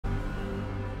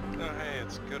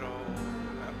It's good old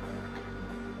Outback.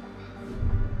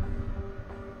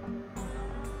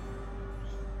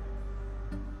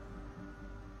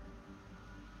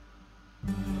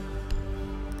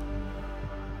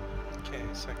 Okay,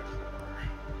 second floor.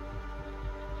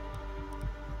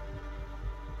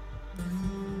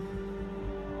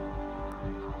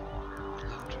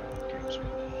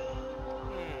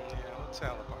 Yeah, let's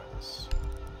alibi this.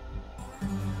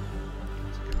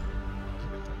 That's good. That's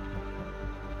a good thing.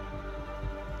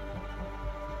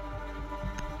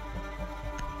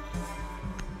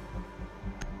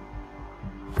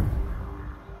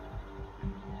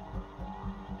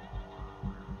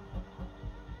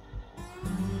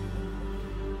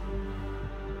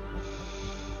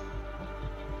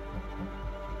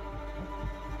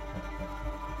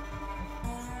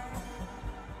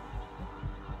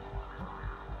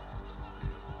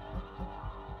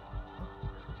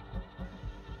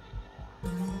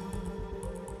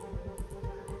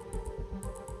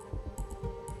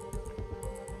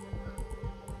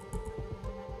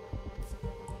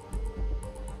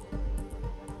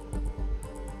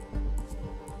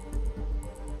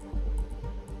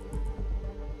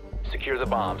 Secure the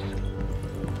bombs.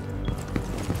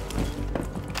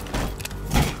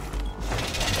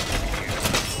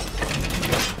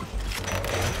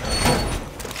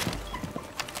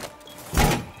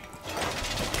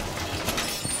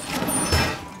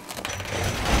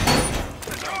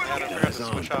 I forgot to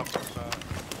switch off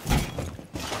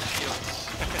shields.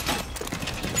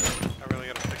 I really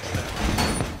gotta fix that.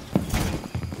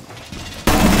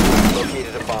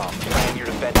 Located a bomb. Plan your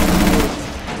defense.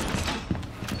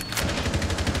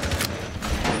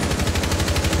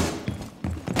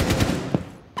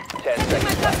 10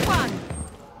 seconds left.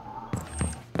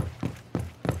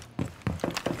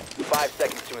 5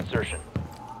 seconds to insertion.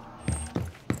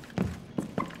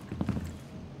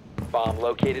 Bomb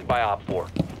located by Op 4.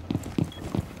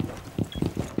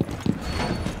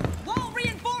 Wall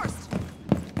reinforced!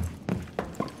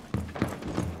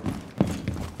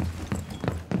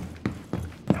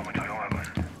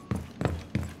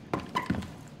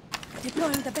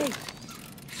 Deploying the base.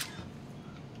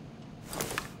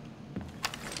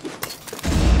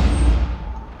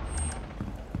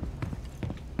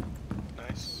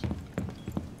 Nice.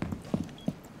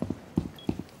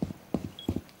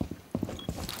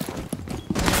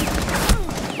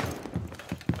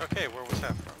 Okay, where was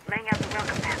that from? Laying out the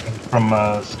welcome mat. From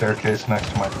staircase next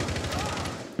to my.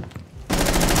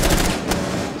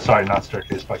 Sorry, not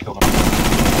staircase, but I killed him.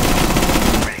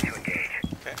 Ready to engage.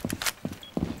 Okay.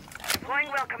 Deploying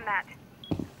welcome mat.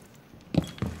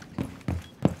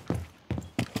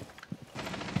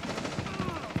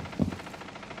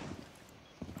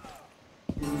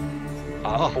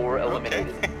 Op 4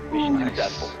 eliminated. Okay. Mission Nice.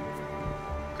 successful.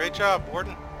 Great job,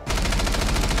 Warden.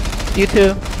 You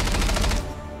too.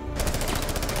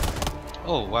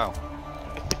 Oh wow.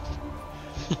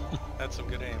 That's some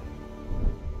good aim.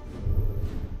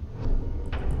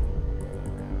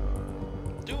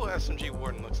 Dual SMG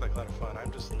Warden looks like a lot of fun.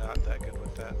 I'm just not that good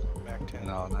with that MAC-10.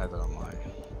 No, neither am I.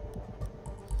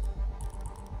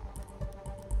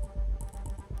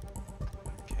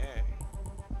 Okay.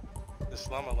 This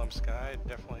Llama Lumps guy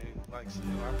definitely likes the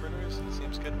new operators and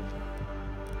seems good with them.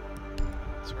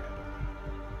 It's random.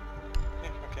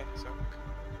 Yeah, okay, so.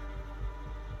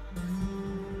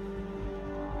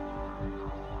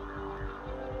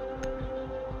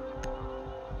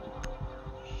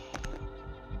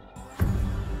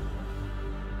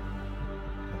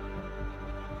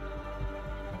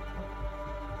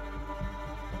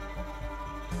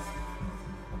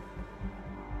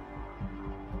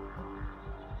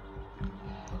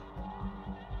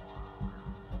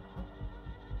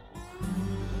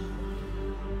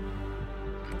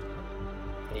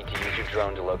 Need to use your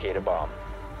drone to locate a bomb.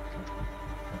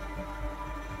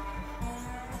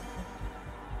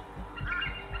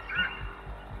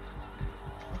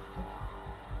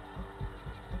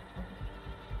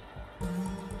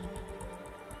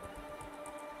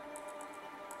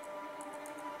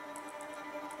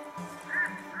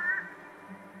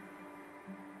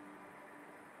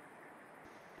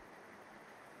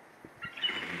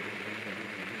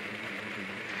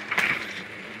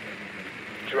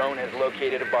 Drone has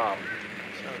located a bomb.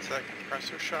 So it's that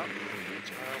compressor shop.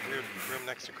 Weird room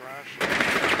next to garage.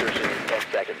 Insertion in 10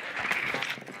 seconds.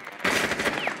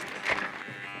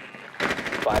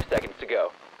 5 seconds to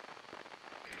go.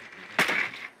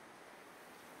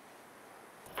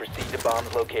 Proceed to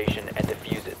bomb's location and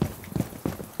defuse it.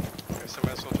 Guess I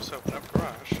might as well just open up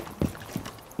garage.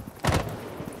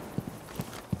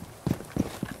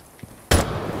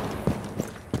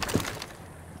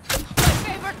 My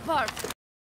favorite part!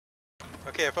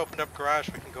 Okay, I've opened up garage.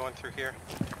 We can go in through here.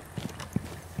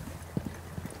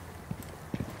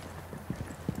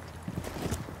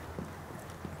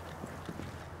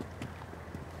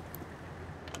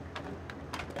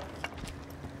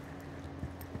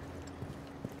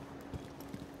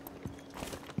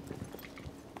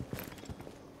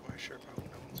 Boy, I sure hope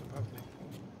no one's above me.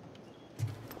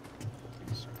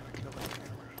 So I'm gonna kill that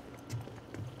camera.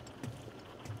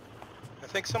 I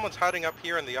think someone's hiding up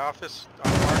here in the office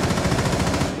on Mark.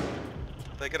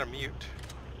 They got a mute.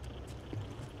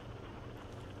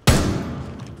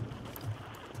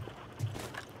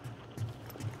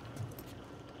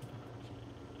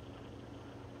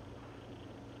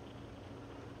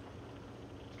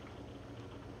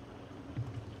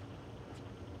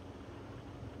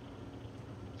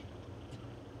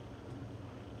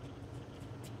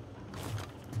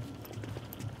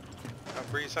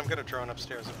 Breeze, I'm gonna drone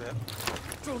upstairs a bit.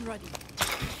 Drone ready.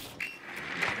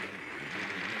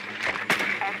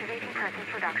 Activating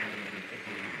presence reduction.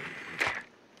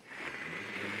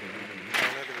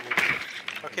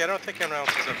 Okay, I don't think anyone else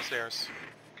is upstairs.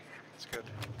 That's good.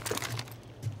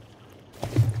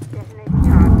 Detonating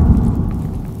charge.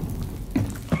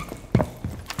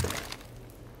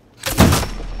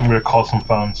 I'm gonna call some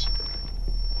phones.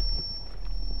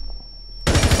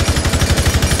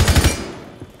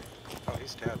 Oh,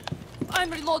 he's dead. I'm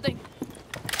reloading.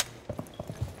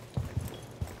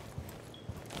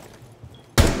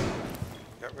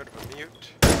 Got rid of a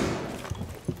mute.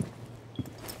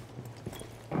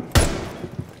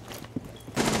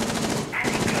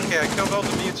 Okay, I killed all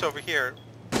the mutes over here.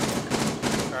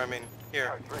 Or, I mean,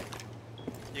 here.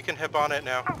 You can hip on it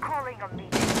now. I'm calling a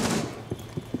meeting.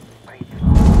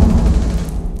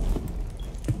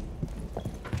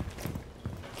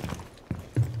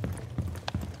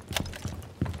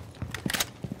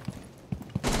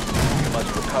 You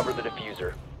must recover the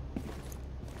diffuser.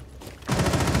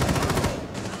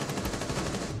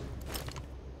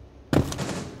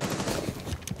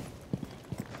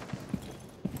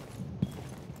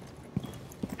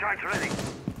 Charge ready.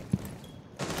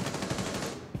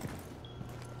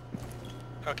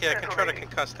 Okay, I can try to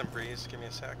concuss them, Breeze. Give me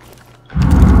a sec.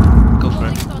 Go for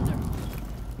Loading it. thunder.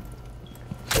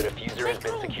 The diffuser has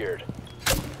been secured.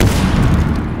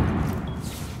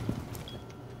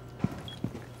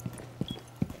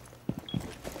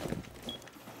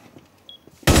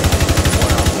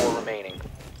 One on four remaining.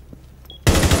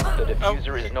 The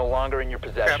diffuser is no longer in your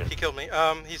Crap, possession. he killed me.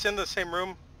 He's in the same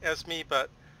room as me, but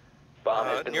Bomb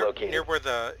has been located. near where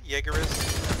the Jaeger is.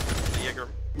 The Jaeger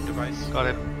device. Got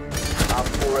it. Op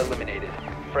 4 eliminated.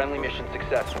 Friendly mission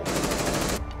successful.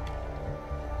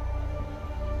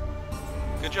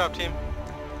 Good job, team.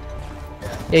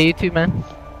 Yeah, you too, man.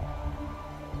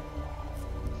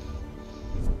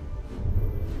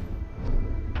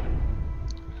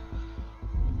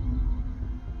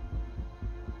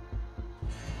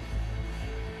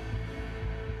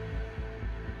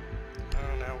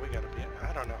 Oh, now we gotta be.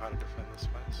 I don't know how to defend this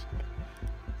place.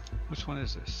 Which one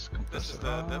is this? This is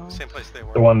Compressor. the same place they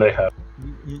were. The one they have.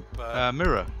 But,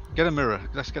 Mirror. Get a mirror.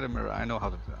 Let's get a mirror. I know how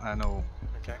to. I know.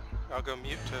 okay, I'll go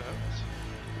mute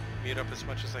up as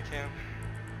much as I can.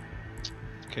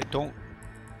 Okay, don't.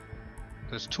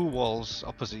 There's two walls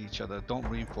opposite each other. Don't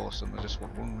reinforce them. I just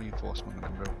want one reinforcement and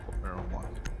then mirror on one.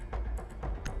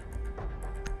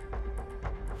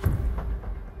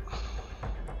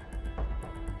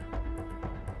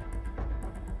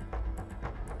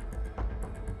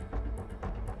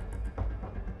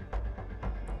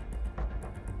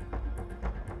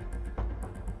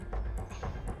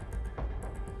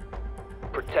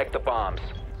 Protect the bombs.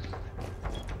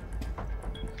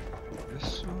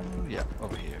 This one? Yeah,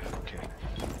 over here. Okay.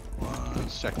 1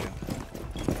 second.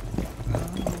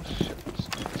 Oh shit. It's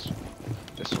not this one.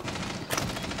 This one.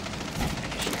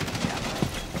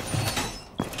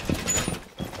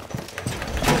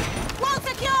 Wall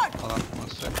secured. Hold on, 1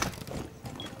 second.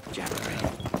 Gotta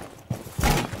reload!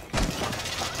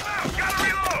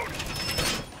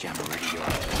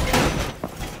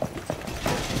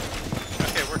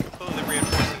 Okay, we're completely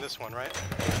reinforcing this one, right?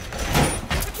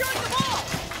 Securing the wall.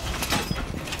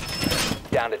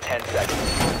 Down to 10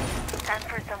 seconds. Time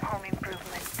for some home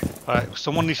improvement. Alright,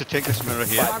 someone needs to take this mirror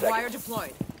here. Barbed wire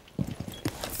deployed.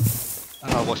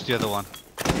 And I'll watch the other one.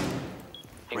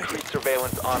 Increased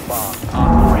surveillance on bomb.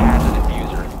 Op 4 has a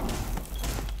diffuser.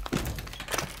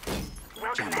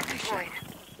 Welcome mat deployed.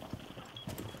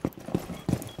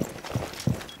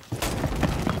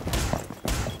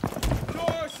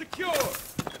 Door secure!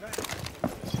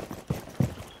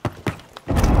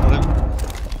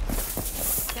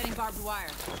 Setting barbed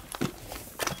wire.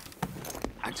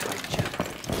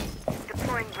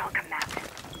 Deploying welcome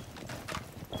mat.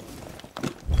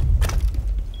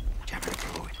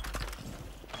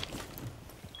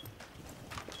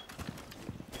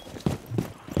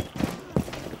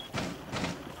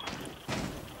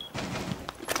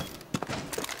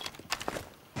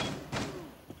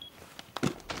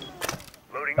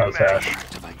 That was Ash.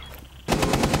 Activate.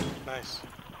 Nice.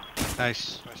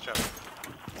 Nice. Nice job.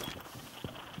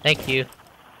 Thank you.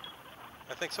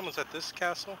 I think someone's at this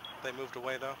castle. They moved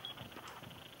away though.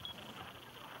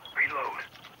 Reload.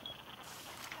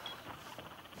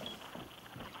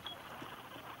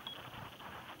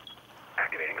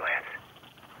 Activating glance.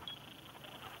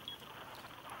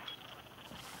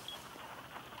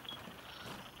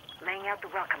 Laying out the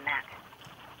welcome mat.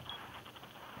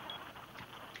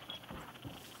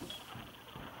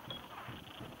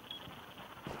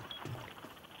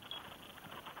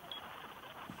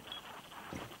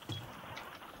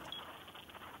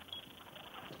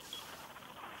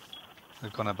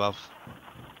 They've gone above.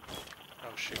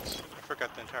 Oh shoots. I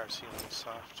forgot the entire ceiling is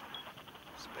soft.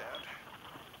 It's bad.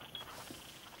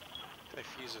 If they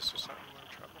fuse us or something, we're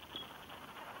in trouble.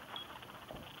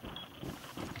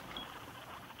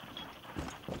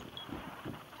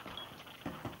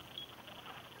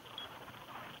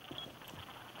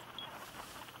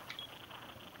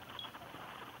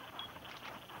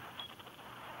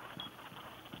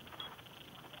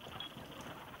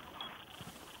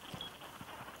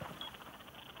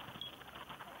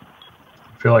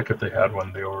 I feel like if they had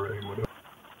one, they already would have.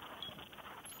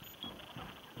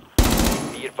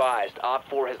 Be advised, Op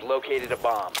 4 has located a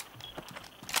bomb.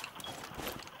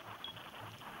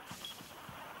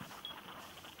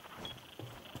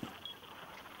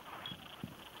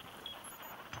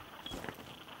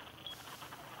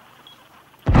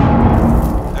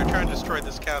 They're trying to destroy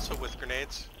this castle with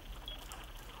grenades.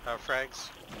 Frags.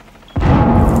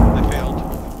 They failed.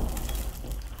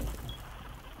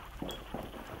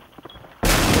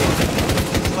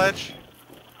 Sledge.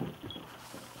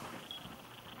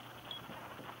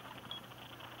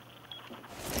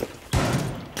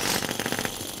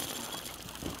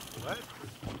 What?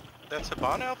 That's a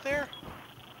Bon out there?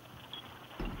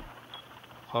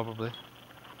 Probably.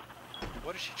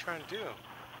 What is she trying to do?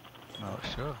 Not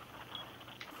sure.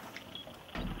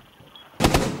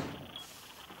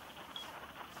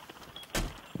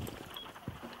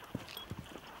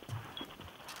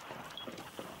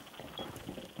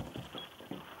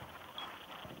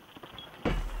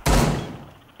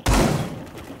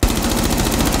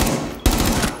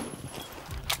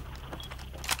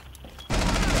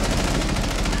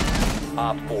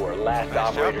 Op 4, last Nice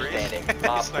job, operator Reese. standing.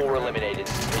 Op 4 eliminated.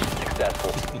 Mission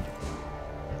successful.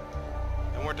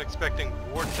 I weren't expecting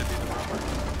Ward to be the robber.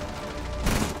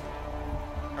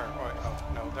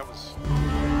 Oh, no, that was...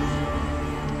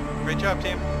 Great job,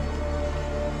 team.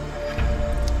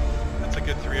 That's a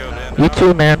good 3-0 to end You it too,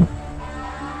 off. man.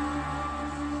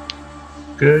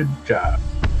 Good job.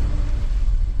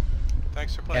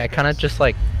 Thanks for playing. Yeah, I kind of guys. just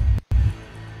like.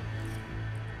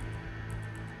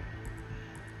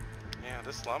 Yeah,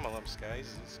 this Llama Lumps guy,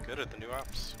 he's good at the new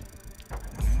ops.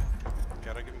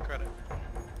 Gotta give him credit.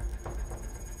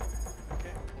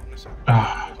 Okay, pulling this out.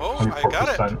 Ah, Oh, I got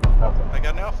it! 24%. I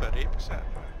got an alpha at 8%.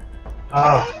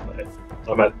 Ah,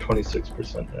 I'm at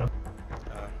 26% now.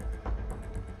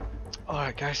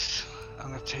 Alright guys, I'm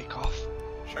gonna take off.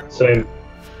 Sure. Same.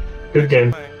 Good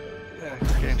game. Bye. Yeah,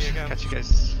 good games. See you again. Catch you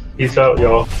guys. Peace out,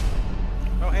 y'all.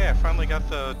 Oh, hey, I finally got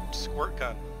the squirt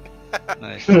gun.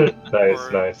 Nice. Nice,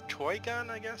 Or nice. toy gun,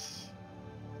 I guess?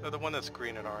 Or the one that's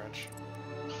green and orange.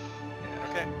 Yeah.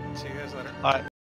 Okay, see you guys later. Alright.